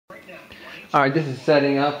Alright, this is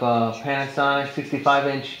setting up a Panasonic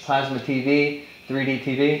 65-inch plasma TV, 3D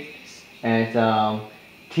TV, and it's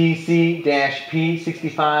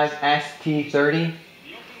TC-P65ST30.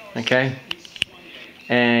 Okay,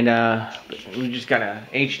 and we just got a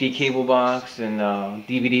HD cable box and a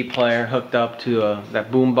DVD player hooked up to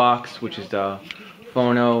that boom box, which is the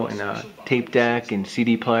phono and a tape deck and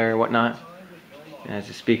CD player and whatnot. And as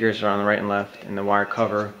the speakers are on the right and left, and the wire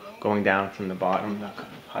cover going down from the bottom to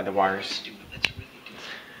hide the wires.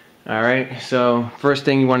 Alright, so first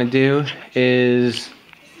thing you want to do is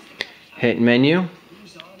hit menu.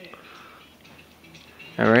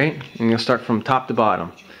 Alright, and you'll start from top to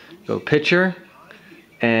bottom. Go picture,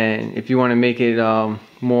 and if you want to make it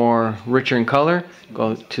more richer in color,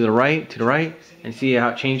 go to the right, and see how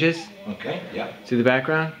it changes. Okay, yeah. See the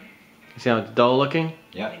background? You see how it's dull looking?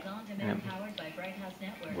 Yeah.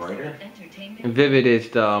 Brighter. And vivid is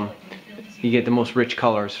you get the most rich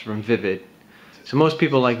colors from vivid. So most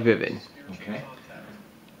people like vivid. Okay.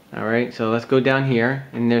 Alright, so let's go down here,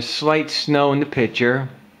 and there's slight snow in the picture,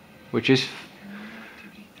 which is,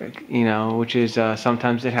 you know,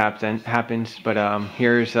 sometimes it happens, but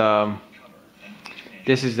here's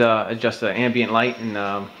this is just the ambient light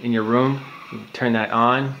in your room. You turn that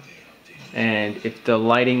on, and if the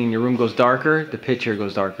lighting in your room goes darker, the picture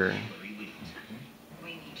goes darker.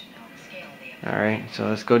 Alright, so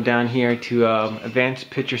let's go down here to advanced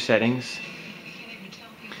picture settings.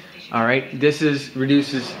 Alright, this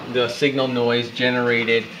reduces the signal noise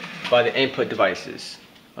generated by the input devices.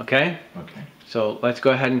 Okay? Okay. So let's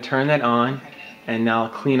go ahead and turn that on, and now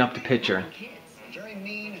clean up the picture.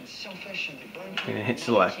 And hit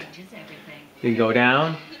select. You go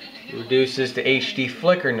down, it reduces the HD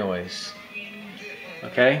flicker noise.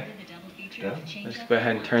 Okay? Yeah. Let's go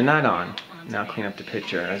ahead and turn that on. Now clean up the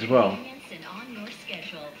picture as well.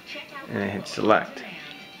 And hit select.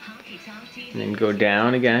 And then go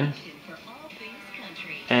down again.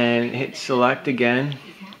 And hit select again.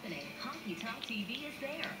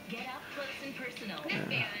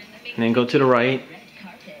 And then go to the right.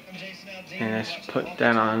 And let's put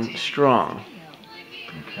that on strong.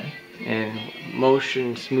 Okay. And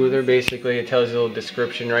motion smoother, basically it tells you a little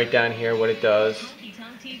description right down here what it does.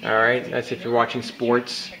 Alright, that's if you're watching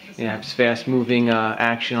sports. You have fast moving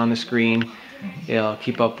action on the screen. It'll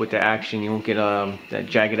keep up with the action. You won't get that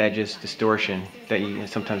jagged edges distortion that you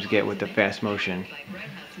sometimes get with the fast motion.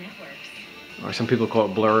 Or some people call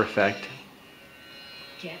it blur effect.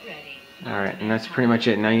 Alright, and that's pretty much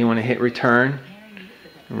it. Now you want to hit return.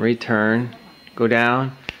 Return. Go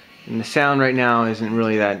down. And the sound right now isn't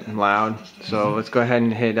really that loud. So let's go ahead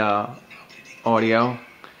and hit audio.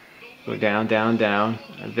 Go down, down, down.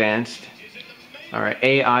 Advanced. Alright,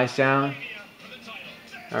 AI sound.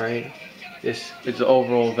 Alright. This is the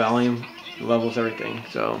overall volume, levels everything,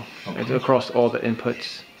 so it's across all the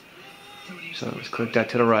inputs. So let's click that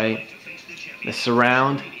to the right. The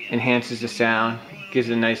surround enhances the sound, gives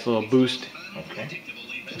it a nice little boost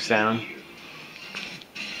of sound.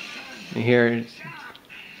 And here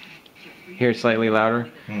it's slightly louder.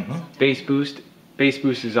 Bass boost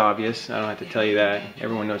is obvious. I don't have to tell you that.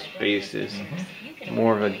 Everyone knows bass is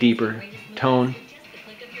more of a deeper tone.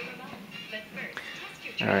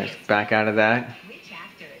 Alright, back out of that.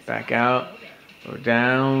 Back out. Go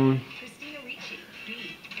down.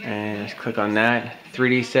 And let's click on that.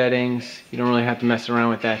 3D settings. You don't really have to mess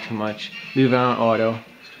around with that too much. Leave it on auto.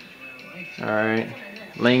 Alright.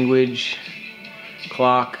 Language.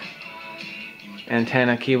 Clock.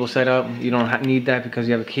 Antenna cable setup. You don't need that because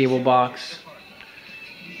you have a cable box.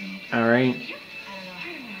 Alright.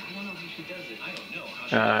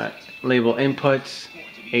 Label inputs.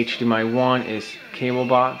 HDMI 1 is cable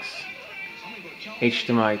box.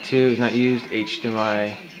 HDMI 2 is not used.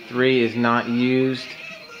 HDMI 3 is not used.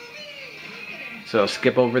 So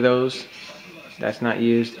skip over those. That's not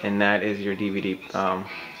used, and that is your DVD.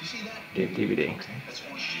 DVD.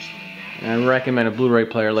 And I recommend a Blu-ray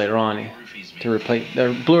player later on to replace.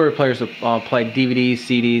 The Blu-ray players will play DVDs,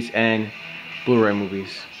 CDs, and Blu-ray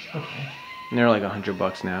movies. And they're like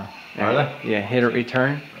 $100 now. Are they? Yeah. Hit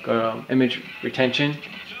return. Go to image retention.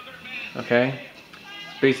 Okay.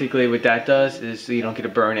 Basically what that does is so you don't get a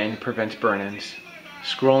burn-in, prevents burn-ins.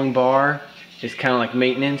 Scrolling bar is kind of like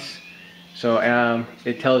maintenance. So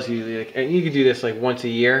it tells you, like, and you can do this like once a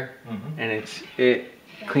year, and it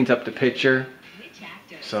cleans up the picture.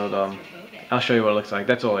 So I'll show you what it looks like.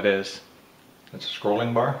 That's all it is. That's a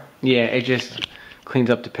scrolling bar? Yeah, it just cleans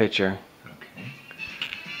up the picture.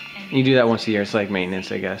 Okay. You do that once a year. It's like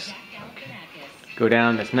maintenance, I guess. Go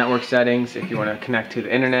down, that's network settings. If you want to connect to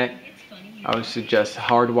the internet, I would suggest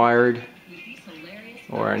hardwired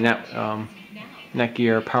or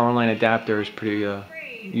Netgear power line adapter is pretty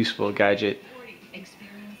useful gadget.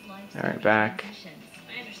 Alright, back,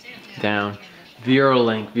 down.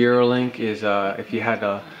 VeroLink. VeroLink is if you had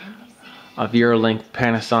a VeroLink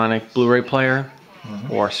Panasonic Blu-ray player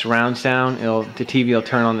or surround sound, the TV will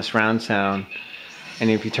turn on the surround sound, and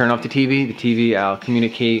if you turn off the TV will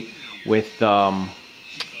communicate with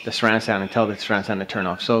the surround sound and tell the surround sound to turn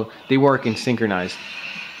off. So they work in synchronized.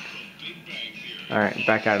 Alright,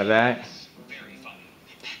 back out of that.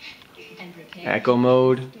 Echo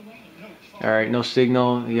mode. Alright, no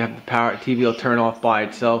signal. You have the power. TV will turn off by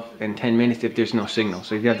itself in 10 minutes if there's no signal.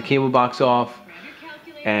 So if you have the cable box off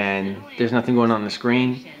and there's nothing going on the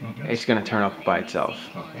screen, it's going to turn off by itself.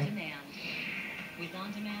 Okay.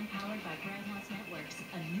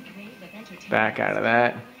 Back out of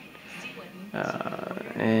that.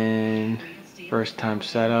 And first time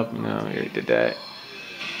setup. No, we already did that.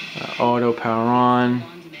 Auto power on.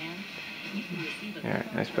 Alright,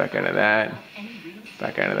 let's back out of that.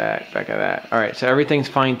 Back out of that. Back out of that. Alright, so everything's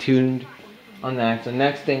fine tuned on that. So the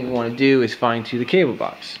next thing we want to do is fine tune the cable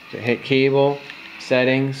box. So hit cable,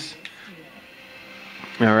 settings.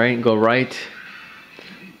 Alright, go right,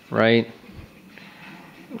 right,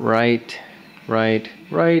 right, right,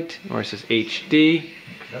 right, or it says HD.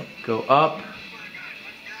 Go up.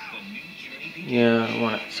 Yeah, I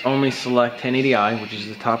want to only select 1080i, which is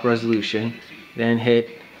the top resolution. Then hit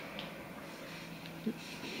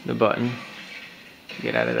the button.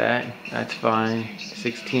 Get out of that. That's fine.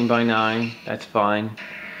 16:9. That's fine.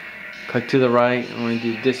 Click to the right. I'm going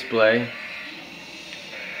to do display.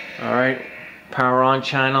 Alright. Power on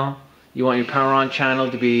channel. You want your power on channel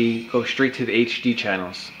to go straight to the HD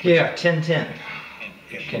channels. Yeah, 1010.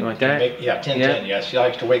 You want that? Yeah, 1010. Yes, she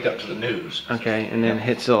likes to wake up to the news. Okay, and then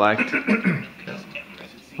hit select.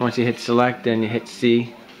 Once you hit select, then you hit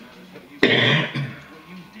C.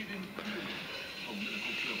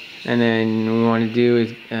 And then what we want to do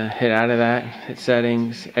is hit out of that, hit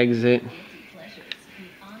settings, exit.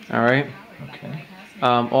 Alright. Okay.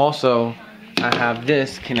 Also, I have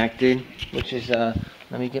this connected, which is,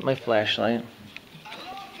 let me get my flashlight.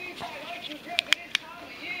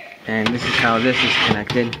 And this is how this is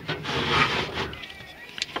connected.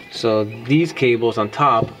 So these cables on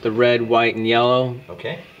top, the red, white, and yellow,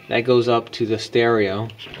 that goes up to the stereo.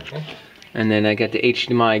 Okay. And then I got the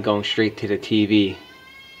HDMI going straight to the TV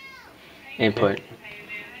input.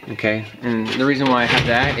 Okay, and the reason why I have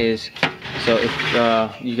that is so if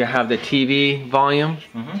you can have the TV volume,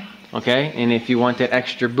 okay, and if you want that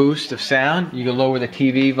extra boost of sound, you can lower the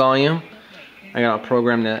TV volume. I gotta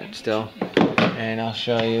program that still, and I'll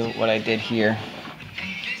show you what I did here.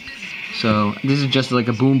 So this is just like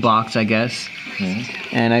a boom box, I guess,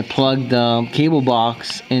 and I plugged the cable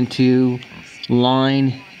box into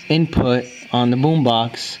line input on the boom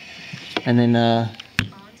box, and then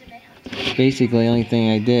basically the only thing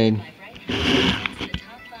I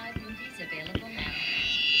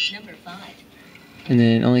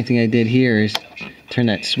did here is turn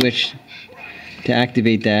that switch to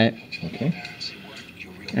activate that. Okay.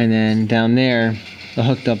 And then down there I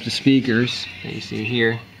hooked up the speakers that you see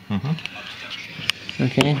here.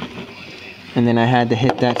 Okay. And then I had to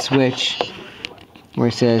hit that switch where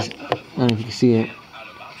it says, I don't know if you can see it,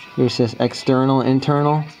 here it says external,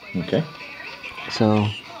 internal. Okay. So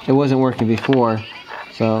it wasn't working before,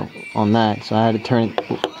 so on that, so I had to turn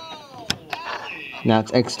it. Now it's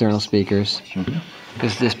external speakers.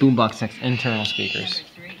 Because this boombox has internal speakers.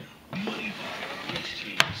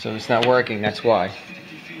 So it's not working, that's why.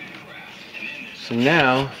 So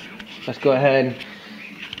now, let's go ahead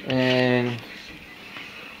and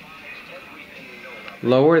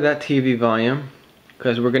lower that TV volume,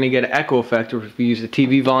 because we're going to get an echo effect if we use the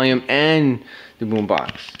TV volume and the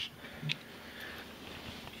boombox.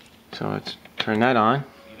 So let's turn that on.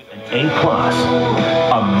 A+,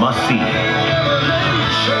 a must-see.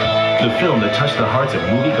 The film that touched the hearts of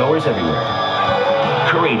moviegoers everywhere.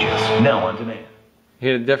 Courageous, now on demand.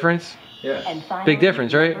 Hear the difference? Yeah. Big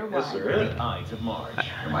difference, right? Yes, there is. The Ides of March.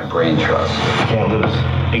 My brain trust. Can't lose.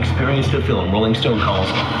 Experience the film Rolling Stone calls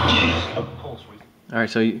a pulse. All right,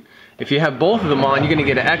 so if you have both of them on, you're going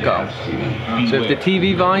to get an echo. So if the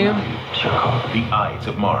TV volume... The Ides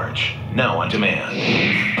of March, now on demand.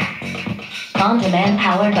 On Demand,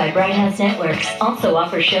 powered by Bright House Networks, also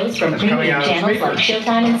offers shows from premium channels like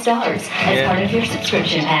Showtime and Stars as part of your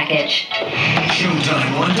subscription package.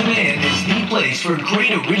 Showtime On Demand is the place for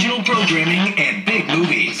great original programming and big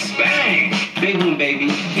movies. Bang! Big one,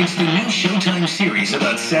 baby. It's the new Showtime series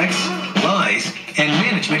about sex, lies, and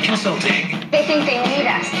management consulting. They think they need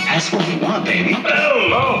us. That's what we want, baby.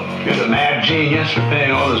 Oh, you're the mad genius for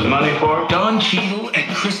paying all this money for it? Don Cheadle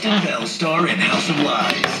and Kristen Bell star in House of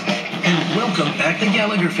Lies. And welcome back the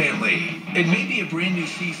Gallagher family. It may be a brand new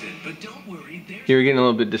season, but don't worry. You're getting a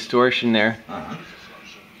little bit of distortion there.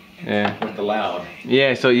 Yeah. With the loud.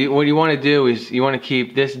 Yeah, so what you want to do is you want to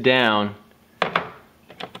keep this down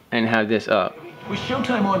and have this up. With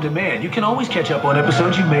Showtime On Demand, you can always catch up on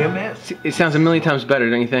episodes you may have missed. It sounds a million times better,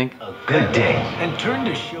 don't you think? Good day. And turn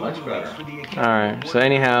to show. Alright, so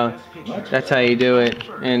anyhow, that's how you do it.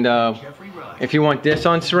 And if you want this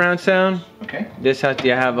on surround sound, Okay. this has to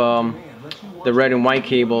have the red and white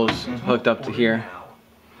cables hooked up to here.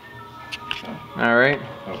 Alright?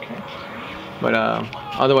 Okay. But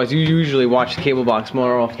otherwise, you usually watch the cable box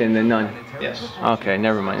more often than none. Yes. Okay,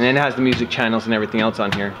 never mind. And then it has the music channels and everything else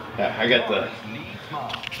on here. Yeah, I got the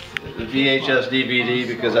VHS DVD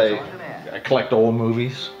because I collect old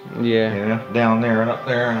movies. Yeah. Yeah, down there and up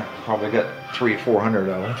there, and I probably got 300-400 of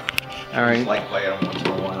them. Alright. Just like play them once in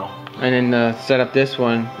a while. And then to set up this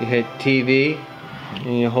one, you hit TV,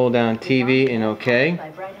 and you hold down TV and OK.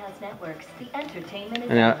 And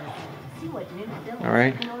now,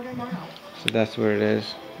 alright. So that's what it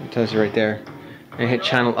is. It tells you right there. And hit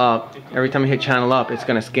channel up. Every time you hit channel up, it's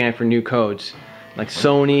gonna scan for new codes, like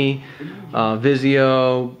Sony,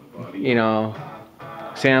 Vizio, you know,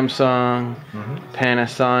 Samsung,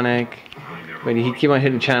 Panasonic. But you keep on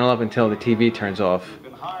hitting channel up until the TV turns off.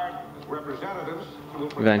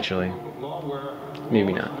 Eventually.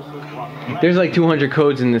 Maybe not. There's like 200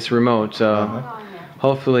 codes in this remote, so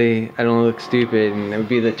hopefully I don't look stupid and it would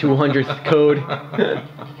be the 200th code.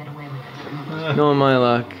 No, my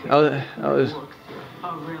luck. I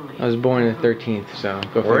was born in the 13th, so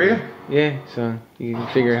go for it. Were you? Yeah, so you can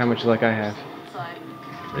figure how much luck I have.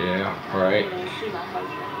 Yeah, right.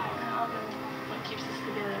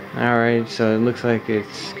 Alright, so it looks like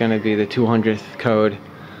it's gonna be the 200th code.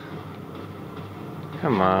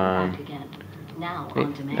 Come on.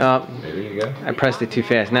 Oh, There you go. I pressed it too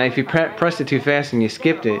fast. Now if you pressed it too fast and you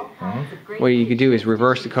skipped it, what you could do is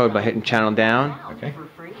reverse the code by hitting channel down. Okay.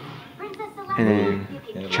 And then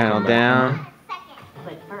channel down.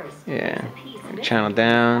 Yeah. Channel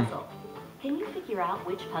down. Can you figure out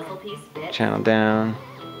which puzzle piece fits? Channel down.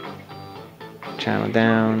 Channel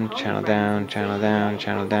down. Channel down. Channel down.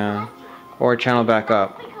 Channel down. Or channel back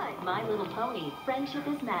up. My Little Pony, Friendship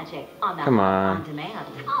is Magic on the Come on. demand.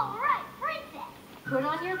 All right, princess. Put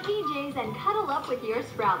on your PJs and cuddle up with your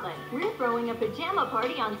Sproutlet. We're throwing a pajama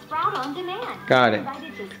party on Sprout On Demand. Got it.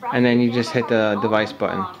 And then you just hit the device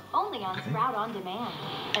button. Only on Sprout On Demand.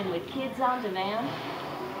 And with Kids On Demand,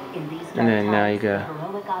 in these And then dark now you times, go.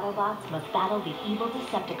 heroic Autobots must battle the evil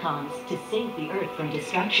Decepticons to save the Earth from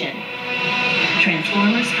destruction.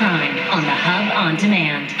 Transformers Prime on the Hub On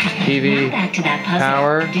Demand. TV, Now back to that puzzle.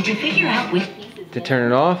 power. Did you figure out which pieces To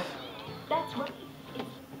turn it off. That's what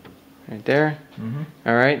Right there.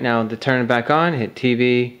 Alright, now to turn it back on, hit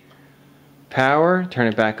TV, power, turn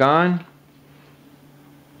it back on.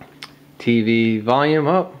 TV volume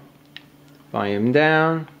up, volume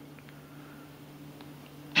down.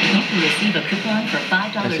 receive a coupon for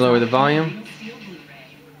 $5. Let's lower the volume.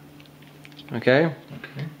 Okay.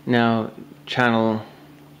 Now channel,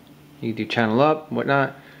 you can do channel up,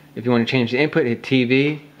 whatnot. If you want to change the input, hit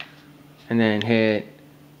TV, and then hit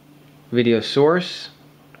video source,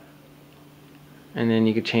 and then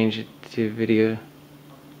you could change it to video,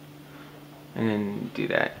 and then do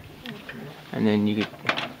that, and then you could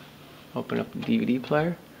open up the DVD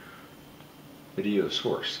player. Video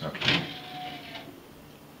source. Okay.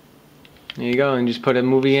 There you go, and just put a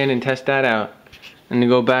movie in and test that out. And then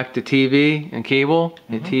go back to TV and cable,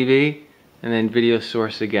 hit TV, and then video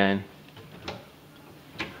source again.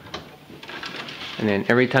 And then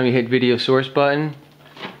every time you hit video source button,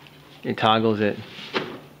 it toggles it.